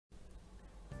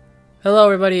Hello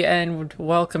everybody and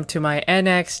welcome to my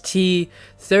NXT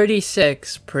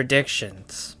 36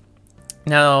 predictions.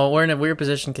 Now, we're in a weird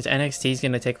position because NXT is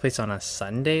going to take place on a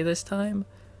Sunday this time.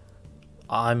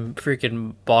 I'm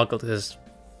freaking boggled because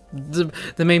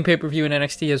the main pay-per-view in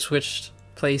NXT has switched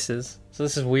places. So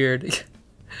this is weird.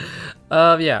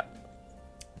 Yeah.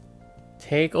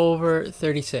 Takeover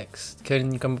 36.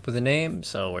 Couldn't come up with a name,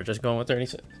 so we're just going with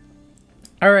 36.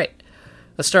 Alright.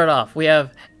 Let's start off. We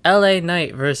have LA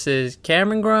Knight versus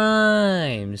Cameron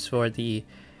Grimes for the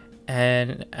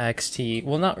NXT.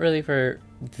 Well, not really for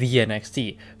the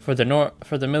NXT, for the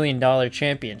 $1 million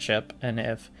championship. And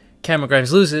if Cameron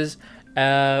Grimes loses,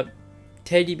 Ted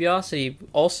Dibiase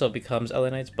also becomes LA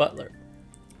Knight's butler.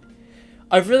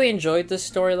 I've really enjoyed this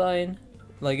storyline.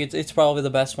 Like it's probably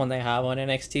the best one they have on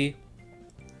NXT.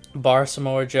 Bar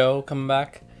Samoa Joe coming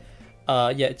back.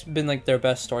 Yeah, it's been like their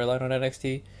best storyline on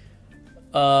NXT.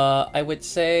 I would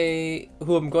say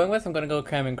who I'm going with. I'm going to go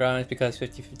Cameron Grimes because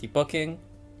 50-50 booking.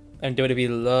 And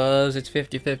WWE loves its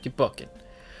 50-50 booking.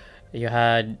 You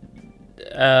had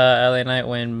LA Knight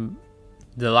win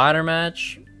the ladder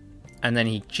match. And then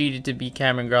he cheated to beat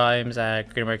Cameron Grimes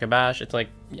at Great American Bash. It's like,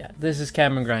 yeah, this is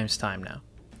Cameron Grimes' time now.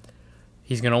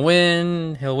 He's going to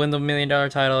win. He'll win the $1 million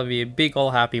title. It'll be a big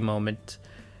old happy moment.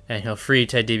 And he'll free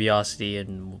Ted Dibiase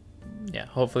and... yeah,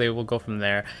 hopefully we'll go from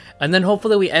there. And then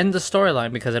hopefully we end the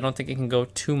storyline because I don't think it can go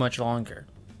too much longer.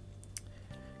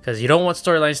 Because you don't want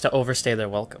storylines to overstay their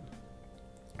welcome.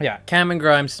 Yeah, Cameron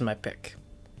Grimes is my pick.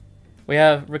 We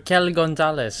have Raquel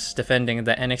Gonzalez defending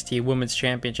the NXT Women's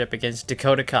Championship against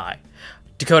Dakota Kai.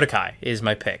 Dakota Kai is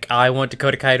my pick. I want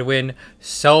Dakota Kai to win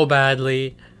so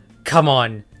badly. Come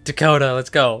on, Dakota, let's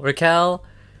go. Raquel,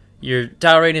 your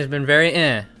title reign has been very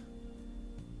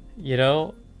You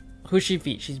know? Who she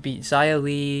beat? She's beat Xia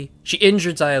Li. She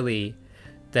injured Xia Li.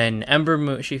 Then Ember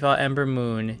Moon. She fought Ember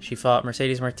Moon. She fought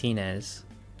Mercedes Martinez.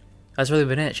 That's really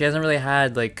been it. She hasn't really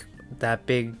had like that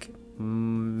big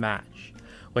match,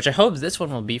 which I hope this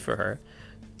one will be for her.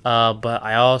 But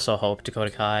I also hope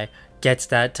Dakota Kai gets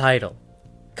that title.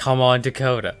 Come on,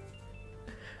 Dakota.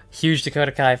 Huge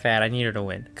Dakota Kai fan. I need her to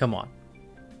win. Come on.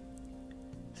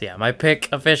 So yeah, my pick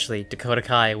officially: Dakota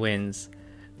Kai wins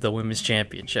the Women's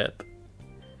Championship.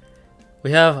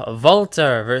 We have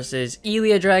Walter versus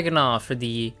Ilia Dragonov for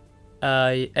the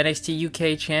NXT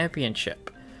UK Championship.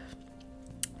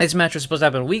 This match was supposed to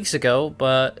happen weeks ago,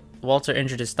 but Walter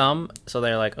injured his thumb, so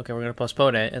they're like, okay, we're going to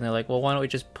postpone it. And they're like, well, why don't we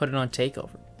just put it on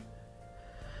TakeOver?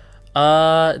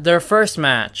 Their first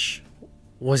match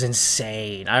was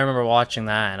insane. I remember watching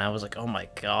that, and I was like, oh my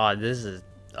god, this is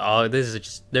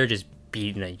just, they're just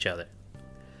beating each other.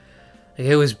 Like,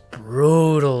 it was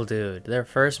brutal, dude. Their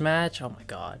first match, oh my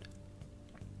god.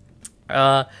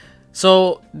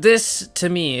 So this to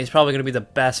me is probably gonna be the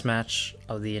best match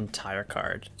of the entire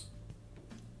card.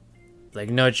 Like,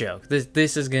 no joke.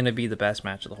 This is gonna be the best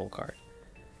match of the whole card.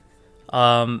 Who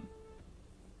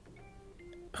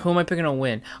am I picking to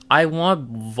win? I want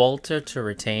Walter to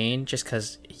retain just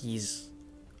because he's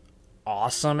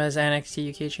awesome as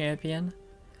NXT UK champion,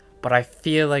 but I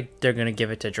feel like they're gonna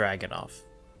give it to Dragonov.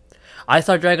 I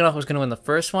thought Dragonov was gonna win the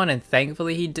first one, and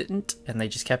thankfully he didn't, and they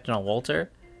just kept it on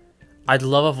Walter. I'd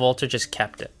love if Walter just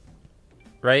kept it,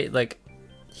 right? Like,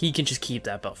 he can just keep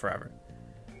that belt forever.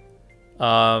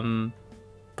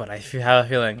 But I have a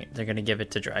feeling they're gonna give it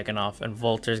to Dragonov, and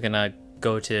Walter's gonna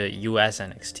go to US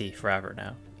NXT forever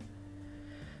now.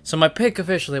 So my pick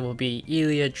officially will be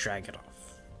Ilia Dragonov.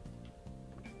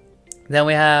 Then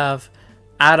we have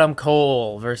Adam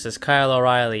Cole versus Kyle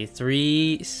O'Reilly.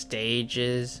 3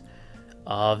 stages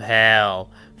of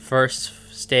hell. First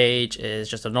stage is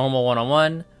just a normal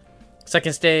one-on-one.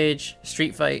 Second stage,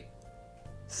 street fight.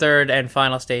 Third and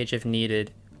final stage, if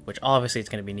needed, which obviously it's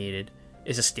going to be needed,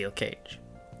 is a steel cage.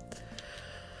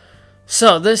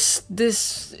 So this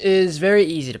is very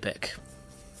easy to pick.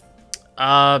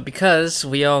 Because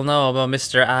we all know about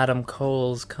Mr. Adam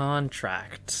Cole's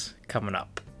contract coming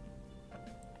up.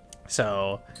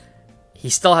 So he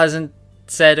still hasn't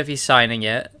said if he's signing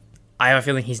yet. I have a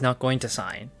feeling he's not going to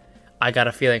sign. I got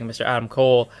a feeling Mr. Adam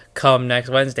Cole, come next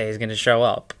Wednesday, is going to show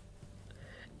up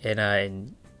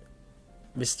in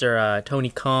Mr.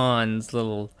 Tony Khan's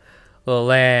little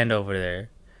land over there.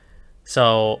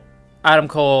 So Adam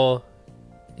Cole,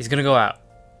 he's gonna go out,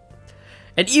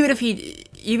 and even if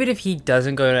he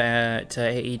doesn't go to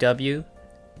AEW,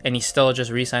 and he still just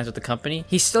re-signs with the company,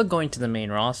 he's still going to the main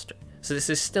roster. So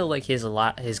this is still like his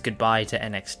goodbye to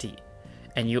NXT,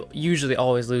 and you usually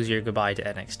always lose your goodbye to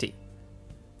NXT.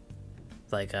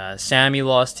 Like Sammy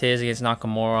lost his against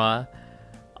Nakamura.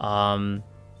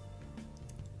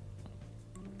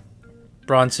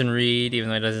 Bronson Reed, even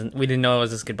though we didn't know it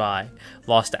was his goodbye.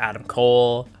 Lost to Adam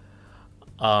Cole.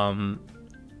 Aleister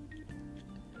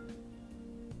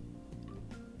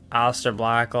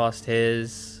Black lost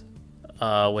his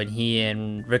when he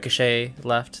and Ricochet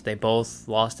left. They both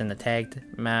lost in the tag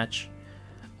match.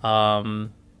 So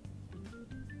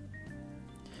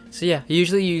yeah,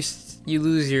 usually you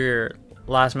lose your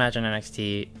last match on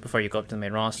NXT before you go up to the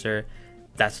main roster.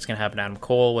 That's what's gonna happen to Adam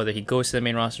Cole. Whether he goes to the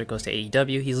main roster, goes to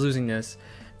AEW, he's losing this,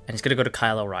 and he's gonna go to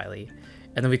Kyle O'Reilly.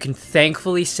 And then we can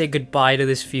thankfully say goodbye to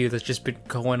this feud that's just been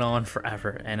going on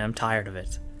forever, and I'm tired of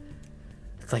it.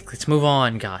 Like, let's move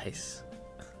on, guys.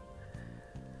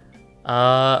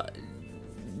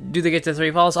 Do they get to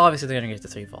 3 falls? Obviously, they're gonna get to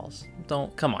 3 falls.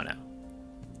 Come on now.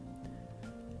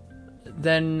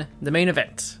 Then the main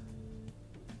event.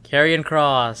 Karrion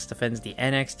Kross defends the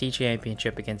NXT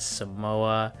Championship against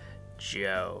Samoa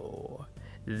Joe.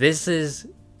 This is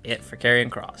it for Karrion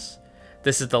Kross.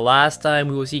 This is the last time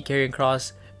we will see Karrion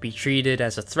Kross be treated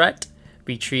as a threat,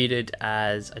 be treated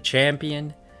as a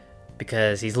champion,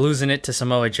 because he's losing it to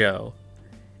Samoa Joe.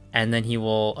 And then he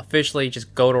will officially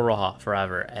just go to Raw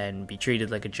forever and be treated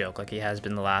like a joke, like he has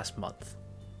been the last month.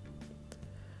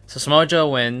 So Samoa Joe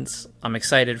wins. I'm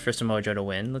excited for Samoa Joe to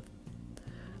win.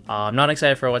 I'm not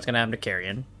excited for what's going to happen to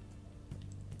Karrion.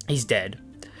 He's dead.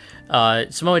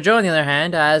 Samoa Joe, on the other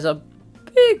hand, has a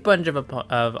big bunch of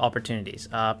opportunities.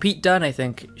 Pete Dunne, I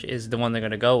think, is the one they're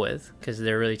going to go with, because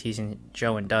they're really teasing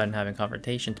Joe and Dunne having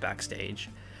confrontations backstage.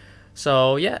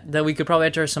 So yeah, then we could probably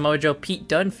enter a Samoa Joe Pete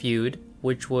Dunne feud,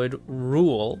 which would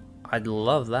rule. I'd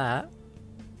love that.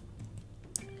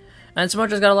 And Samoa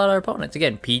Joe's got a lot of opponents.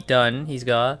 Again, Pete Dunne, he's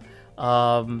got,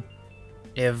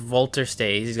 if Volter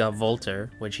stays, he's got Volter,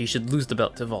 which he should lose the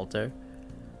belt to Volter.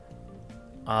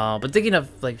 But thinking of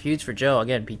like feuds for Joe,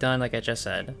 again, Pete Dunne, like I just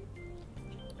said.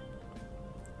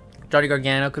 Johnny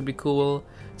Gargano could be cool.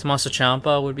 Tommaso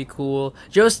Ciampa would be cool.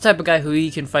 Joe's the type of guy who he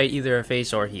can fight either a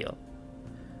face or a heel.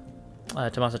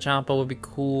 Tommaso Ciampa would be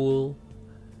cool.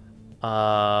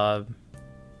 I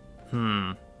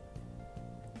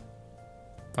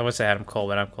would say Adam Cole,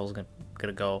 but Adam Cole's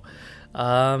gonna go.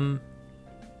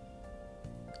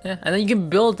 Yeah, and then you can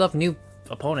build up new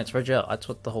opponents for Joe. That's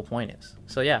what the whole point is.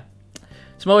 So yeah,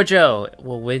 Samoa Joe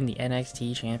will win the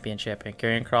NXT Championship, and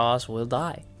Karrion Kross will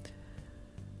die.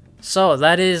 So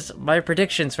that is my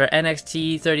predictions for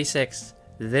NXT 36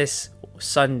 this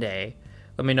Sunday.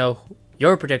 Let me know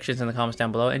your predictions in the comments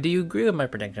down below, and do you agree with my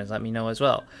predictions? Let me know as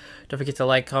well. Don't forget to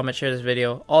like, comment, share this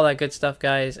video, all that good stuff,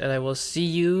 guys, and I will see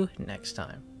you next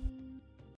time.